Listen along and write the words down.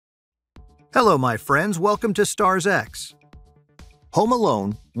Hello, my friends. Welcome to Stars X. Home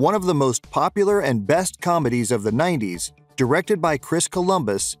Alone, one of the most popular and best comedies of the 90s, directed by Chris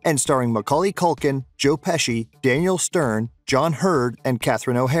Columbus and starring Macaulay Culkin, Joe Pesci, Daniel Stern, John Hurd, and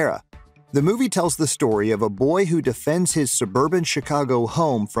Catherine O'Hara. The movie tells the story of a boy who defends his suburban Chicago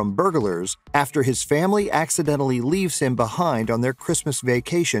home from burglars after his family accidentally leaves him behind on their Christmas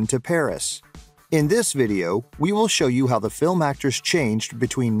vacation to Paris. In this video, we will show you how the film actors changed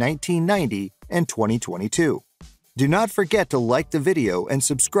between 1990 and 2022. Do not forget to like the video and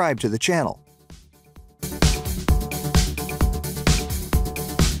subscribe to the channel.